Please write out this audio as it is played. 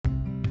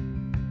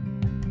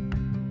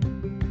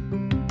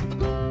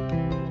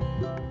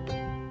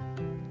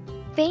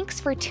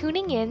Thanks for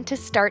tuning in to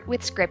Start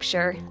with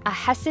Scripture, a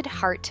Hesed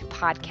Heart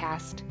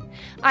podcast.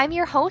 I'm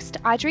your host,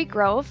 Audrey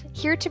Grove,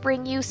 here to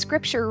bring you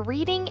scripture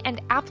reading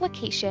and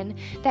application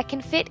that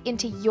can fit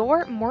into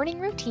your morning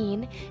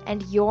routine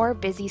and your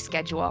busy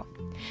schedule.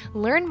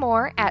 Learn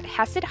more at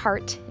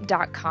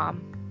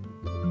HesedHeart.com.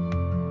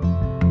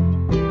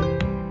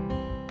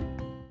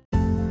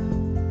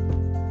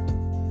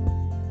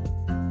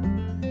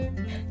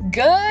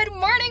 Good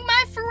morning,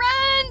 my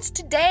friends!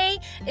 Today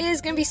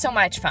is going to be so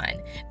much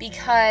fun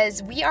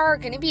because we are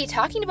going to be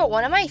talking about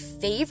one of my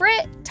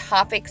favorite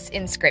topics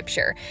in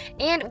Scripture.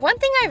 And one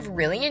thing I've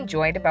really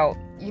enjoyed about,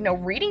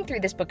 reading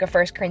through this book of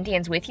 1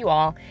 Corinthians with you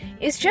all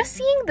is just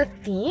seeing the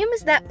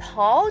themes that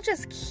Paul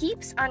just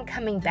keeps on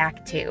coming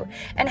back to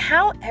and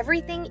how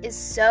everything is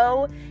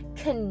so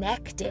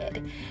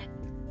connected.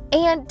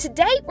 And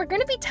today we're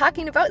going to be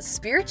talking about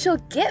spiritual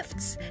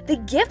gifts, the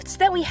gifts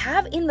that we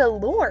have in the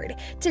Lord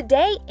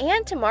today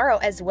and tomorrow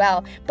as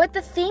well. But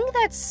the thing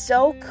that's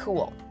so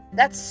cool,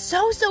 that's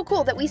so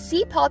cool that we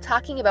see Paul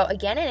talking about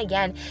again and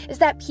again is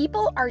that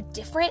people are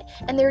different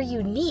and they're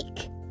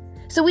unique.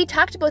 So we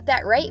talked about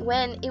that, right,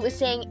 when it was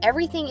saying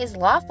everything is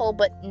lawful,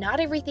 but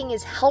not everything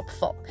is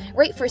helpful,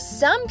 right? For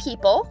some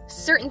people,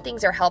 certain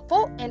things are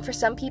helpful, and for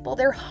some people,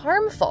 they're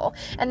harmful.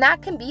 And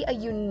that can be a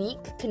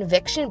unique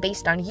conviction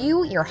based on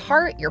you, your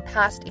heart, your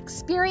past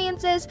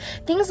experiences,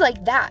 things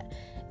like that.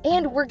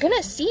 And we're going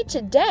to see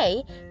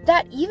today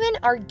that even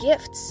our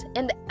gifts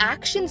and the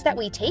actions that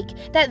we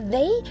take, that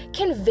they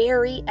can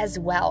vary as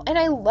well. And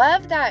I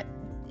love that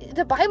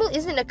the Bible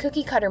isn't a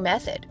cookie cutter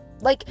method.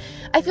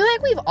 I feel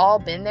like we've all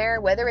been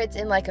there, whether it's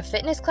in a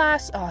fitness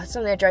class. Oh, it's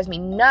something that drives me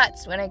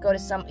nuts when I go to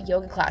some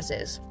yoga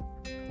classes.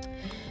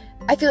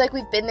 I feel like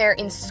we've been there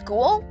in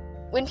school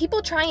when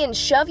people try and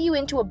shove you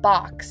into a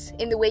box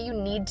in the way you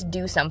need to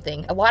do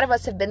something. A lot of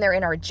us have been there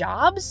in our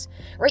jobs,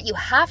 right? You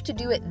have to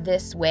do it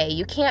this way.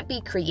 You can't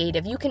be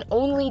creative. You can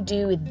only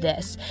do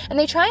this. And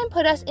they try and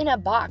put us in a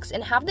box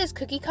and have this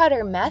cookie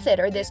cutter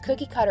method or this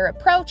cookie cutter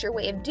approach or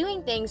way of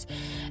doing things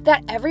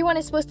that everyone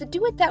is supposed to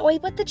do it that way.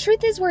 But the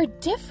truth is we're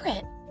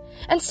different.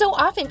 And so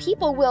often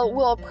people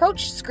will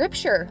approach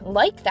scripture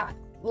like that.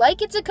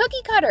 Like it's a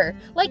cookie cutter.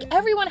 Like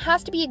everyone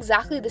has to be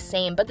exactly the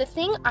same. But the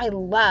thing I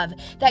love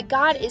that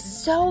God is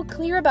so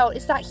clear about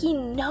is that He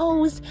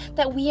knows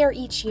that we are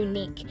each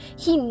unique.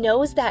 He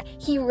knows that.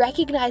 He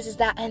recognizes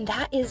that, and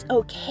that is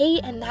okay,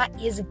 and that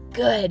is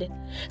good.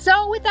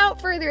 So without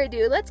further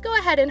ado, let's go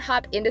ahead and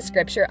hop into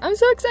Scripture. I'm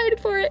so excited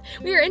for it.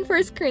 We are in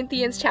 1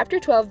 Corinthians chapter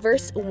 12,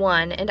 verse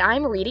 1, and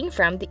I'm reading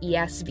from the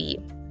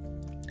ESV.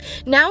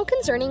 Now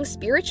concerning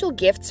spiritual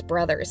gifts,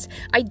 brothers,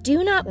 I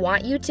do not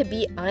want you to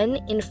be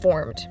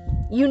uninformed.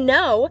 You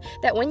know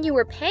that when you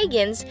were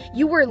pagans,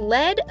 you were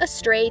led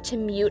astray to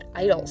mute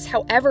idols,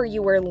 however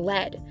you were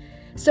led.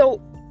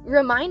 So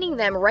reminding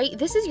them, right,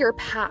 this is your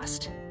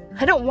past.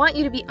 I don't want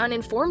you to be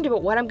uninformed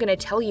about what I'm going to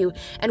tell you,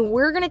 and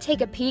we're going to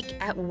take a peek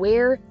at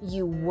where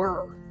you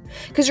were.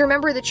 Because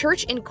remember, the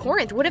church in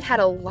Corinth would have had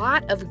a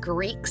lot of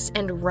Greeks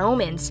and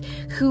Romans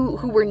who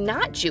were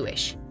not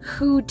Jewish,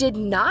 who did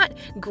not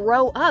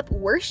grow up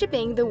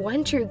worshiping the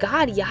one true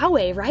God,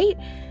 Yahweh, right?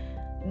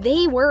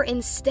 They were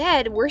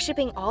instead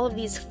worshiping all of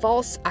these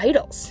false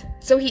idols.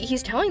 So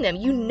he's telling them,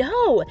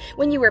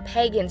 when you were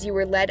pagans, you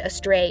were led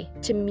astray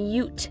to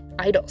mute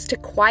idols, to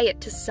quiet,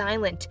 to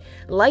silent,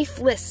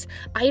 lifeless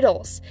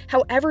idols,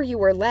 however you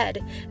were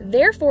led.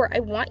 Therefore, I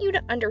want you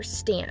to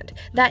understand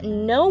that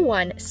no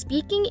one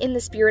speaking in the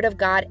Spirit of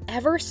God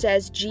ever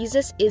says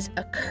Jesus is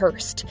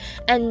accursed,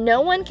 and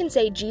no one can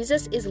say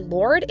Jesus is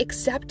Lord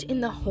except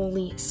in the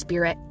Holy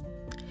Spirit.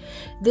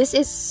 This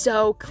is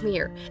so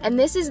clear, and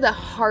this is the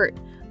heart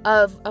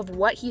of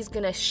what he's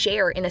going to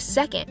share in a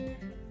second,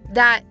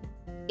 that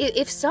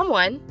if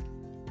someone,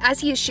 as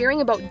he is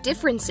sharing about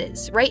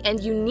differences, right,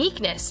 and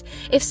uniqueness,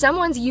 if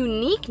someone's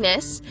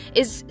uniqueness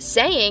is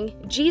saying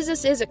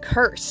Jesus is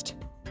accursed,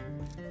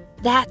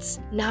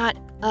 that's not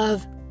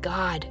of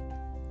God.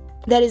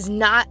 That is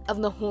not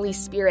of the Holy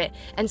Spirit.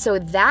 And so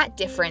that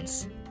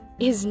difference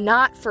is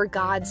not for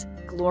God's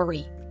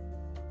glory.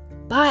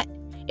 But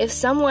if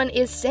someone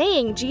is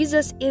saying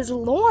Jesus is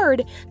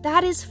Lord,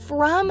 that is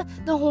from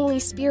the Holy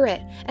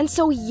Spirit. And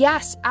so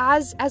yes,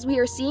 as we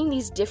are seeing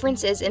these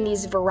differences and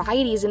these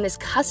varieties and this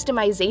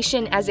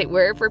customization, as it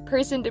were, for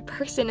person to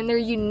person and their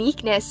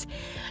uniqueness,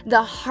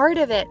 the heart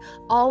of it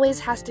always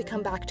has to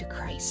come back to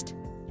Christ.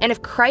 And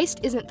if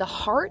Christ isn't the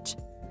heart,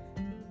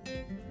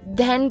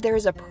 then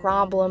there's a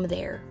problem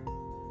there.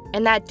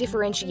 And that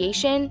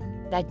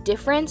differentiation, that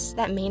difference,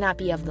 that may not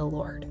be of the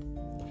Lord.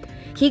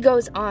 He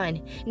goes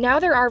on, now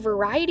there are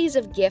varieties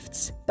of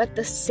gifts, but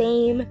the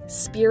same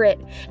Spirit.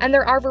 And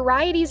there are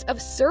varieties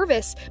of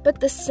service, but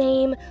the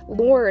same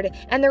Lord.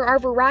 And there are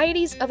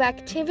varieties of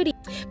activity,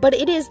 but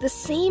it is the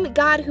same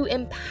God who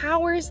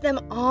empowers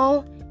them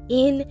all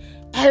in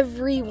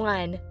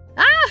everyone.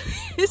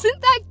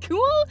 Isn't that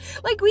cool?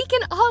 We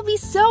can all be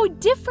so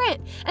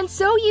different and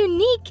so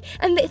unique.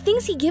 And the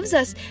things he gives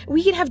us,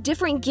 we can have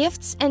different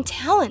gifts and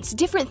talents,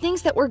 different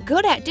things that we're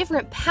good at,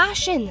 different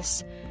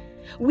passions.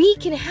 We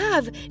can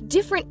have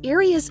different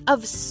areas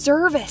of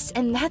service,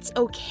 and that's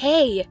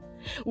okay.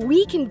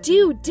 We can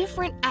do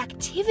different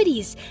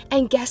activities,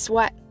 and guess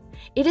what?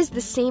 It is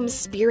the same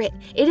Spirit.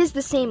 It is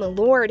the same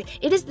Lord.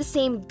 It is the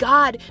same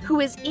God who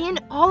is in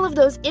all of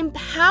those,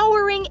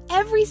 empowering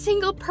every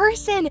single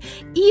person,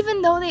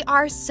 even though they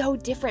are so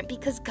different,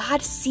 because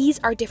God sees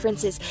our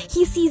differences.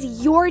 He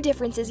sees your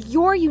differences,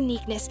 your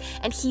uniqueness,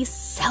 and He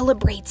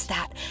celebrates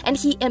that, and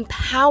He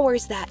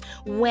empowers that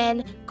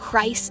when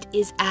Christ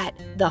is at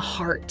the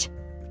heart.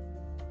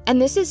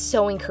 And this is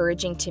so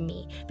encouraging to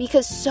me,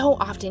 because so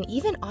often,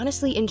 even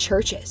honestly in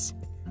churches,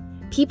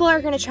 people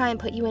are going to try and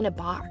put you in a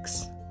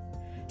box,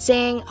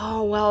 saying,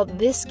 oh, well,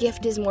 this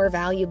gift is more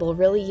valuable.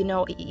 Really,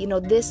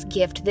 this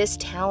gift, this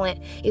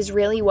talent is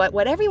really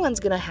what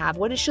everyone's going to have,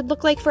 what it should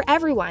look like for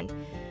everyone.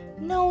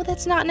 No,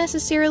 that's not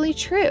necessarily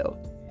true.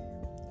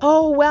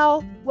 Oh,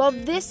 well,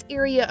 this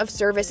area of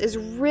service is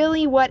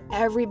really what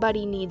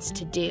everybody needs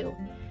to do.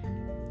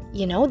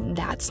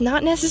 That's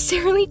not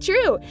necessarily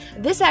true.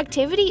 This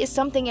activity is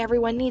something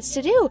everyone needs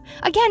to do.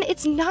 Again,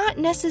 it's not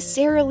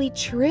necessarily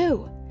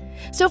true.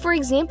 So for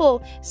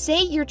example,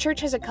 say your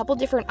church has a couple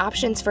different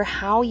options for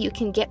how you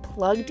can get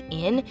plugged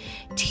in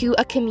to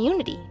a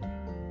community.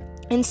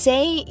 And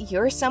say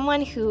you're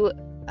someone who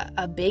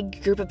a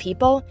big group of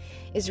people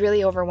is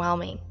really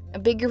overwhelming. A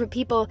big group of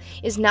people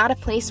is not a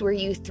place where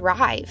you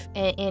thrive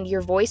and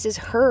your voice is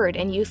heard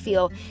and you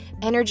feel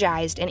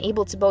energized and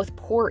able to both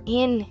pour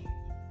in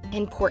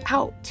and pour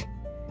out.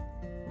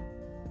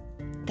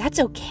 That's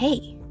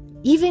okay.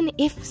 Even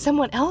if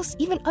someone else,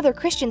 even other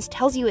Christians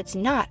tells you it's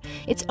not,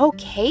 it's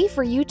okay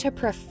for you to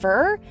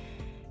prefer,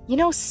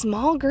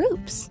 small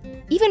groups,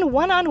 even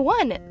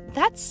one-on-one.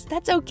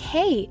 That's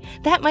okay.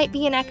 That might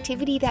be an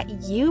activity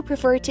that you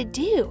prefer to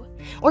do.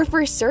 Or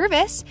for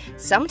service,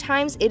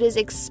 sometimes it is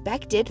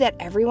expected that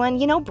everyone,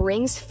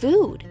 brings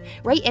food,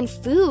 right? And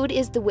food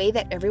is the way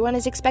that everyone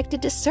is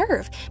expected to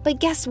serve. But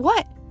guess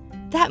what?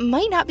 That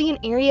might not be an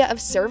area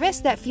of service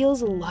that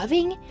feels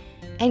loving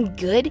and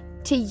good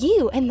to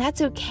you, and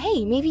that's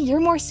okay. Maybe you're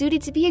more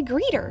suited to be a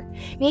greeter.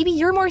 Maybe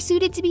you're more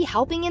suited to be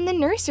helping in the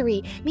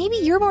nursery. Maybe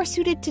you're more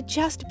suited to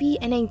just be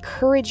an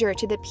encourager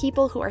to the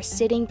people who are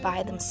sitting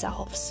by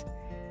themselves.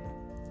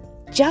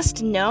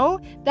 Just know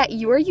that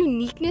your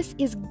uniqueness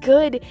is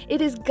good.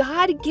 It is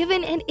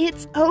God-given, and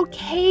it's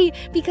okay,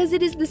 because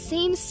it is the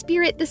same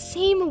Spirit, the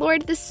same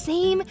Lord, the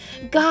same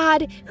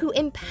God who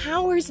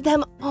empowers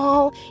them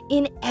all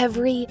in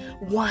every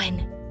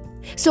one.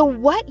 So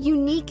what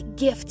unique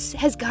gifts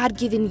has God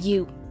given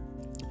you?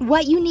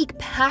 What unique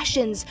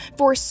passions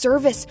for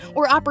service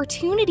or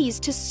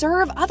opportunities to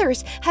serve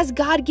others has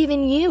God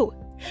given you?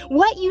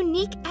 What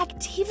unique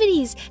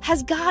activities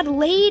has God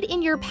laid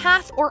in your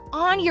path or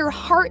on your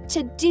heart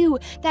to do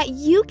that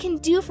you can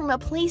do from a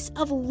place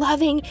of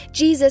loving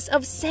Jesus,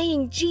 of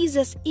saying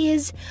Jesus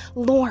is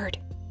Lord?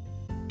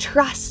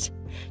 Trust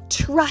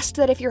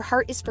that if your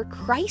heart is for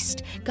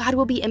Christ, God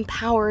will be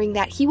empowering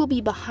that. He will be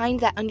behind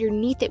that,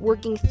 underneath it,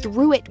 working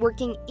through it,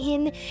 working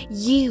in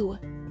you.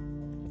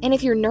 And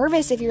if you're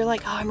nervous, if you're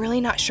like, oh, I'm really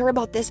not sure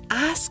about this,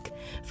 ask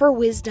for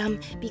wisdom,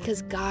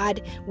 because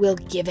God will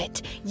give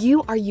it.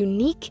 You are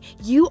unique,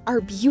 you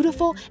are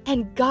beautiful,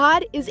 and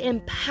God is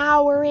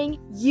empowering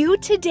you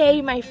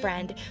today, my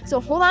friend. So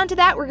hold on to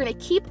that. We're going to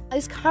keep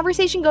this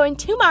conversation going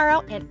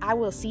tomorrow, and I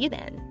will see you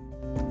then.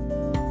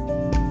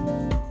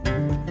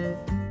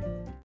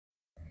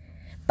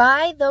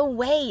 By the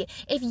way,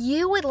 if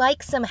you would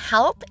like some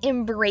help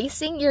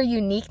embracing your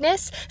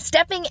uniqueness,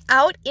 stepping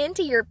out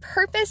into your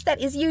purpose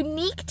that is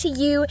unique to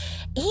you,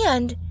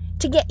 and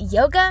to get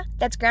yoga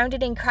that's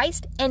grounded in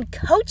Christ and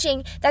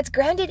coaching that's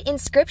grounded in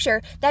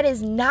Scripture, that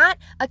is not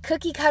a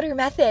cookie cutter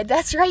method.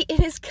 That's right,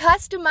 it is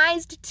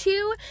customized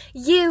to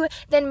you.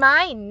 Then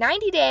my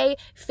 90-day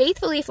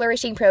Faithfully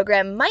Flourishing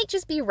program might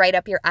just be right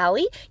up your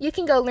alley. You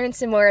can go learn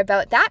some more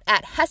about that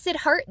at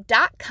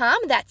HesedHeart.com.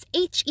 That's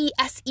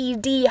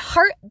HESED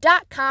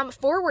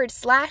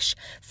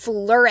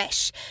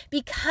heart.com/flourish.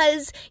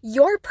 Because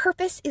your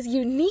purpose is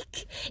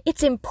unique,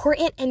 it's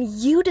important, and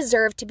you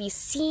deserve to be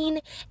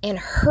seen and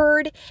heard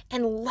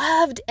and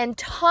loved and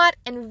taught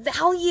and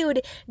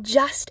valued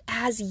just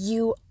as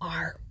you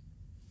are.